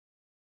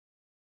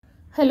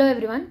Hello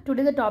everyone,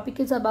 today the topic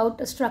is about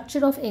the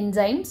structure of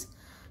enzymes.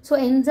 So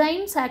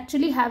enzymes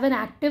actually have an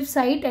active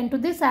site, and to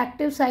this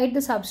active site the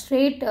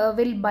substrate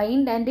will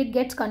bind and it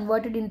gets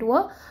converted into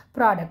a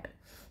product.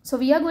 So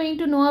we are going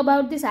to know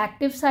about this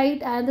active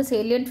site and the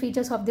salient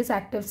features of this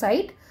active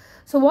site.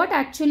 So what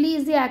actually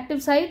is the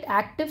active site?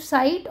 Active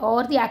site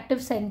or the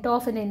active center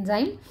of an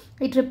enzyme.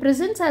 It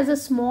represents as a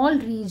small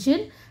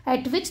region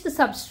at which the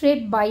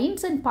substrate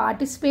binds and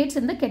participates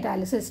in the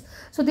catalysis.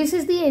 So this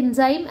is the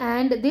enzyme,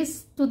 and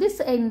this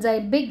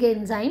enzyme, big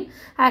enzyme,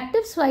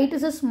 active site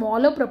is a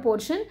smaller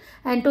proportion,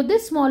 and to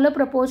this smaller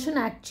proportion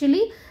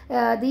actually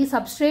the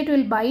substrate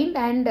will bind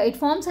and it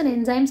forms an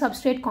enzyme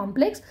substrate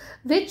complex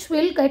which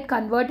will get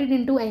converted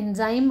into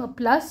enzyme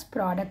plus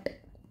product.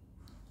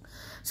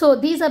 So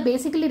these are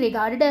basically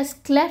regarded as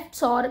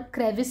clefts or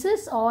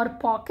crevices or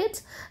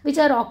pockets which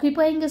are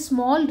occupying a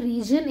small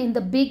region in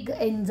the big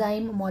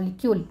enzyme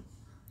molecule.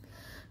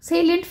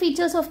 Salient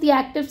features of the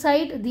active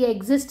site. The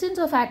existence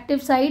of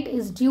active site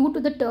is due to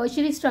the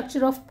tertiary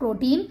structure of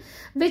protein,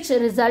 which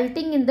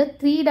resulting in the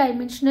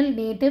three-dimensional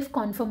native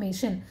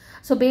conformation.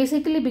 So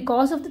basically,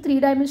 because of the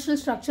three-dimensional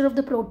structure of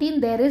the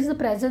protein, there is the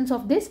presence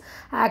of this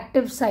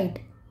active site.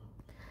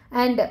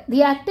 And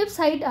the active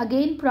site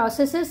again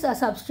processes a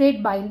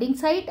substrate binding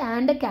site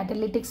and a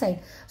catalytic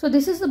site. So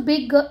this is the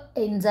big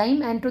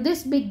enzyme, and to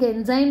this big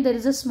enzyme there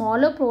is a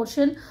smaller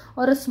portion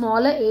or a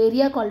smaller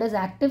area called as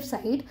active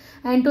site,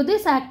 and to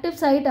this active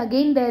site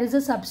again there is a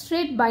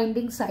substrate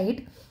binding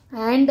site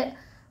and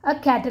a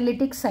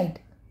catalytic site.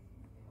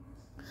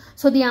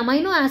 So the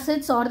amino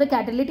acids or the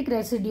catalytic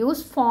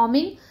residues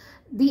forming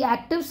the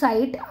active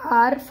site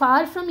are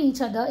far from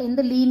each other in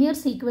the linear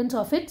sequence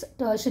of its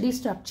tertiary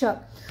structure.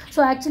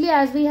 So actually,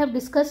 as we have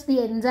discussed, the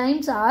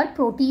enzymes are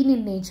protein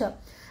in nature,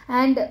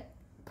 and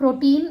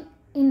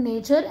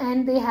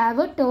they have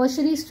a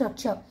tertiary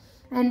structure,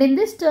 and in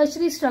this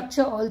tertiary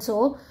structure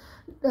also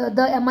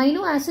the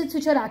amino acids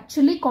which are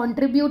actually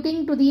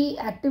contributing to the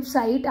active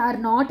site are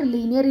not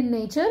linear in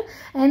nature,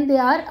 and they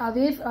are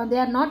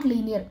not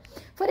linear.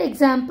 For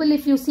example,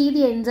 if you see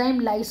the enzyme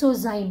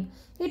lysozyme,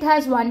 it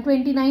has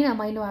 129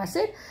 amino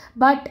acid,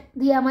 but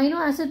the amino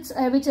acids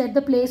which at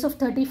the place of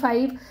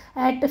 35,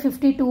 at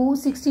 52,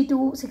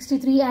 62,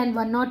 63 and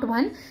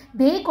 101,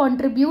 they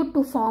contribute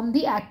to form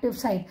the active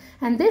site,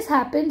 and this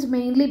happens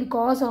mainly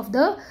because of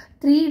the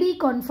 3D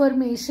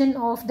conformation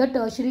of the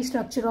tertiary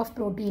structure of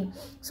protein.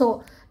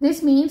 So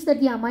this means that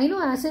the amino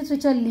acids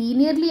which are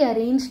linearly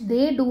arranged,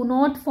 they do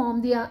not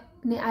form the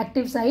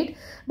active site,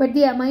 but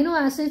the amino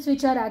acids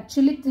which are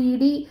actually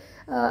 3D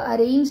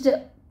arranged,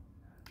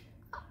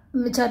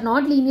 which are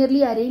not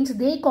linearly arranged,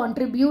 they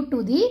contribute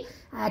to the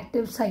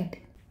active site.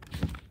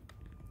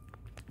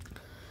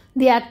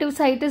 The active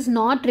site is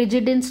not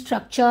rigid in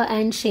structure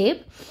and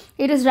shape.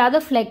 It is rather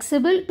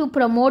flexible to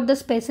promote the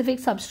specific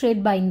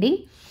substrate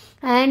binding,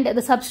 and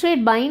the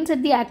substrate binds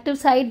at the active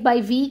site by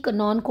weak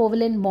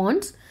non-covalent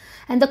bonds,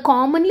 and the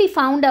commonly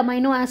found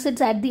amino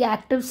acids at the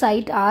active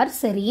site are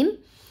serine,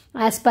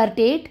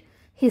 aspartate,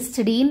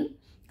 histidine,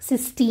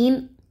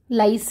 cysteine,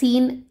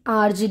 lysine,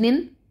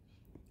 arginine,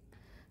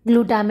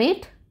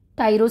 glutamate,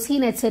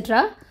 tyrosine,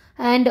 etc.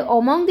 And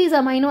among these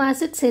amino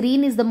acids,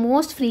 serine is the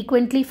most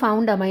frequently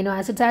found amino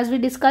acids. As we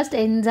discussed,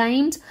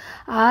 enzymes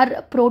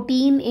are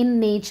protein in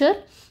nature,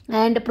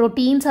 and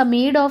proteins are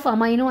made of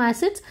amino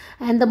acids,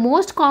 and the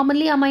most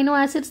commonly amino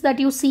acids that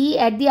you see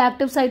at the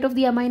active site of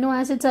the amino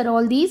acids are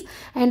all these,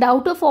 and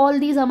out of all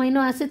these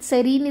amino acids,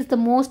 serine is the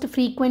most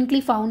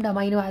frequently found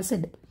amino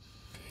acid.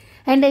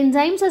 And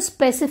enzymes are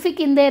specific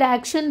in their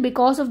action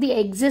because of the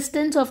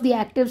existence of the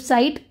active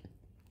site,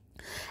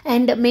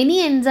 and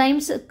many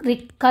enzymes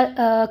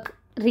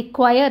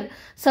require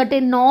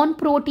certain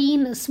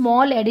non-protein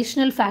small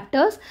additional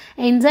factors.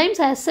 Enzymes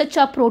as such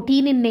are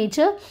protein in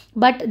nature,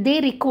 but they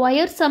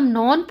require some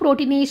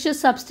non-proteinaceous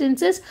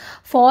substances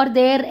for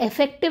their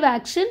effective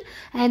action,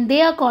 and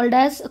they are called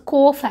as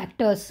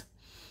cofactors.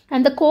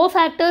 And the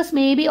cofactors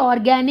may be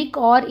organic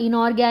or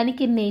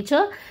inorganic in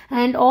nature,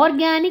 and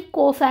organic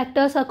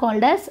cofactors are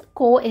called as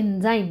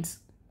coenzymes.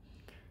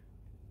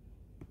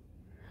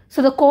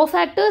 So the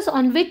cofactors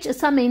on which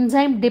some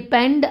enzyme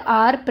depend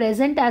are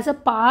present as a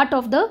part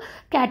of the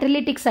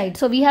catalytic site.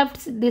 So we have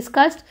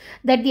discussed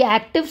that the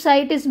active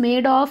site is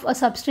made of a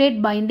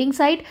substrate binding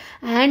site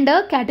and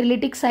a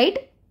catalytic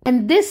site,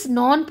 and this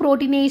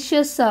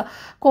non-proteinaceous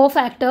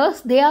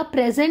cofactors, they are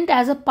present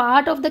as a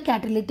part of the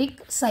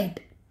catalytic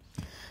site.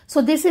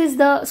 So this is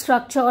the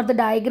structure or the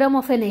diagram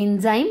of an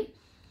enzyme,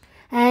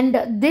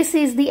 and this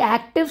is the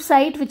active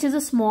site, which is a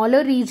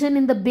smaller region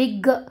in the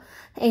big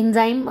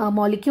enzyme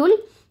molecule.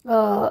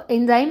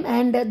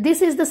 And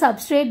this is the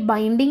substrate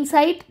binding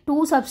site,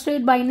 two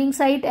substrate binding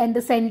site, and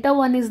the center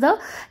one is the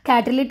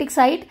catalytic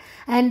site.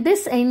 And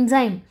this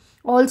enzyme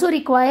also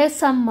requires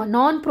some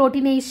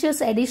non-proteinaceous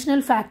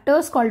additional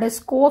factors called as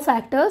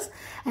cofactors,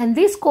 and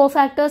these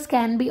cofactors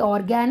can be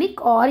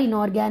organic or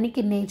inorganic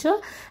in nature,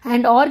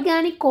 and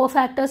organic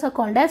cofactors are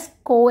called as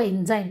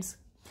coenzymes.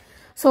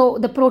 So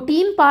the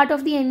protein part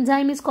of the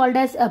enzyme is called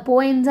as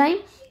apoenzyme,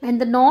 and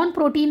the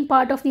non-protein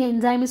part of the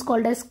enzyme is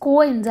called as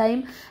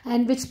coenzyme,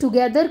 and which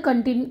together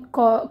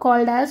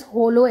called as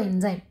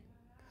holoenzyme.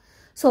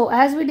 So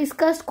as we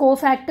discussed,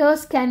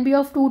 cofactors can be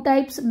of two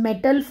types: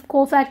 metal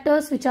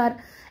cofactors, which are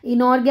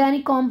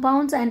inorganic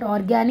compounds, and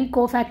organic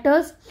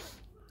cofactors.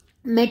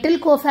 Metal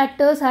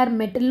cofactors are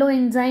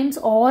metalloenzymes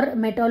or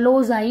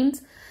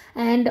metallozymes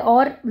and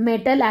or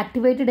metal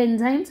activated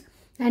enzymes,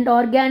 and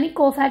organic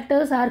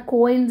cofactors are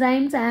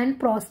coenzymes and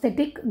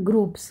prosthetic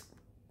groups.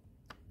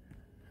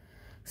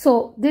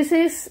 So this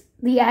is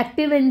the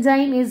active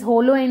enzyme is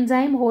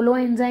holoenzyme.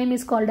 Holoenzyme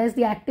is called as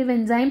the active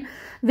enzyme,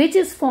 which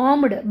is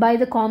formed by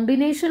the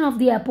combination of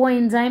the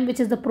apoenzyme, which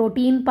is the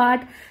protein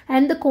part,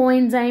 and the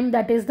coenzyme,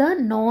 that is the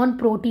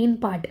non-protein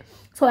part.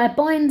 So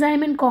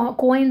apoenzyme and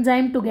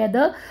coenzyme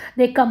together,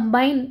 they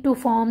combine to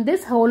form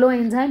this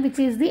holoenzyme, which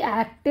is the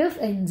active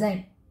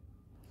enzyme.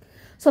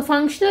 So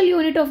functional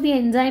unit of the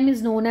enzyme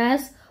is known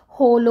as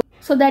holo.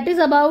 So that is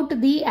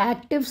about the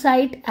active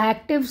site.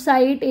 Active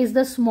site is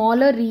the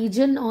smaller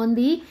region on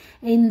the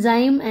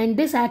enzyme, and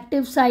this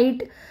active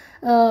site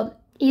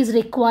is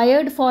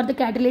required for the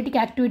catalytic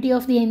activity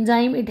of the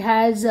enzyme. It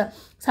has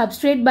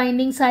substrate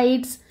binding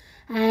sites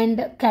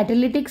and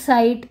catalytic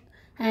site,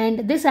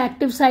 and this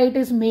active site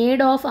is made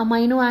of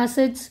amino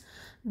acids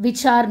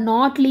which are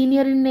not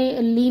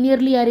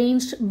linearly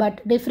arranged,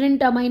 but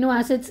different amino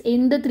acids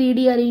in the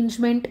 3D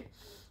arrangement.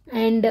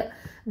 And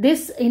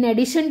this, in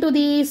addition to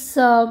this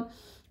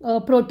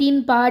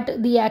protein part,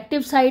 the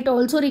active site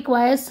also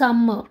requires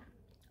some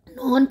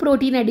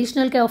non-protein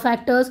additional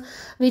cofactors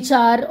which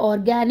are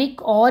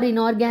organic or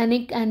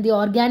inorganic, and the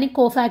organic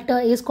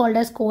cofactor is called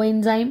as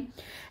coenzyme,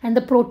 and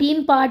the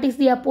protein part is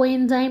the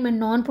apoenzyme and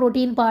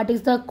non-protein part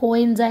is the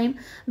coenzyme,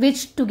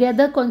 which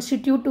together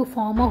constitute to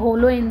form a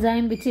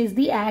holoenzyme, which is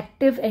the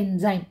active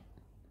enzyme.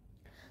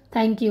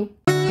 Thank you.